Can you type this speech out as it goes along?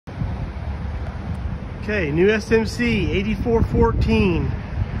Okay, new SMC 8414,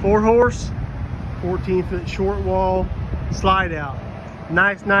 4-horse, 14-foot short wall, slide out.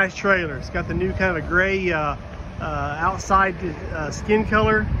 Nice trailer. It's got the new kind of gray outside skin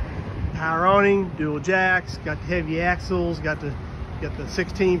color, power awning, dual jacks, got the heavy axles, got the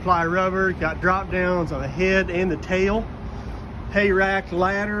 16-ply rubber, got drop downs on the head and the tail, hay rack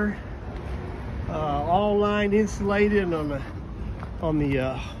ladder, all lined, insulated on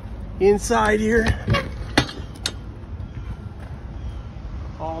the inside here.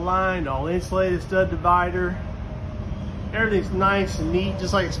 All lined, all insulated, stud divider. Everything's nice and neat,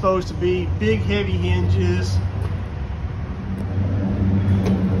 just like it's supposed to be. Big, heavy hinges.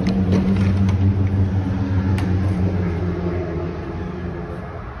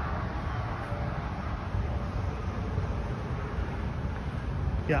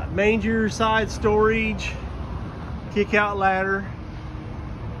 Got manger, side storage, kick out ladder.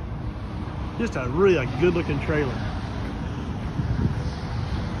 Just a really good looking trailer.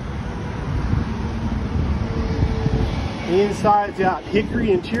 The inside's got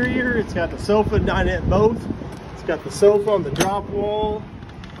hickory interior. It's got the sofa and dinette both. It's got the sofa on the drop wall.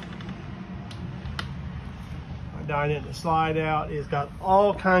 My dinette to slide out. It's got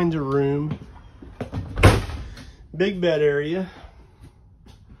all kinds of room. Big bed area.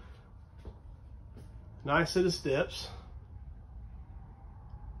 Nice set of steps.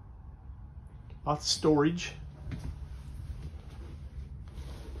 Lots of storage.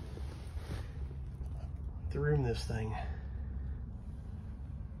 The room this thing.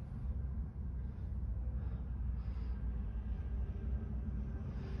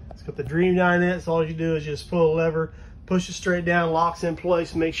 It's got the Dream dinette, so all you do is just pull a lever, push it straight down, locks in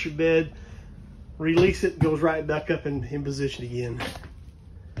place, makes your bed, release it, goes right back up in position again.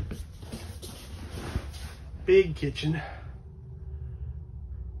 Big kitchen,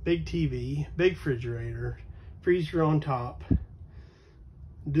 big TV, big refrigerator, freezer on top,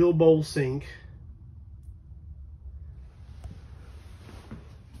 dual bowl sink.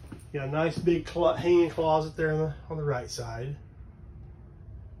 Got a nice big hanging closet there on the right side.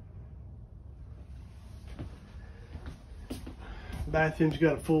 Bathroom's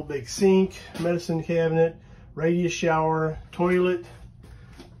got a full big sink, medicine cabinet, radius shower, toilet.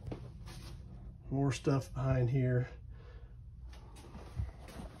 More stuff behind here.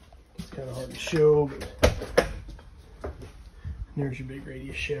 It's kind of hard to show, but there's your big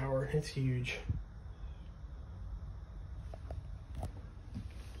radius shower. It's huge.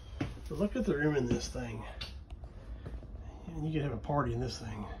 But look at the room in this thing. And you could have a party in this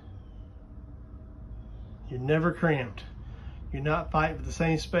thing. You're never cramped. You're not fighting for the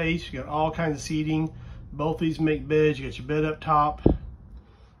same space. You got all kinds of seating. Both these make beds. You got your bed up top.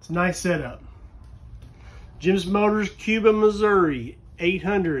 It's a nice setup. Jim's Motors, Cuba, Missouri,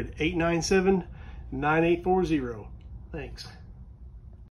 800-897-9840. Thanks.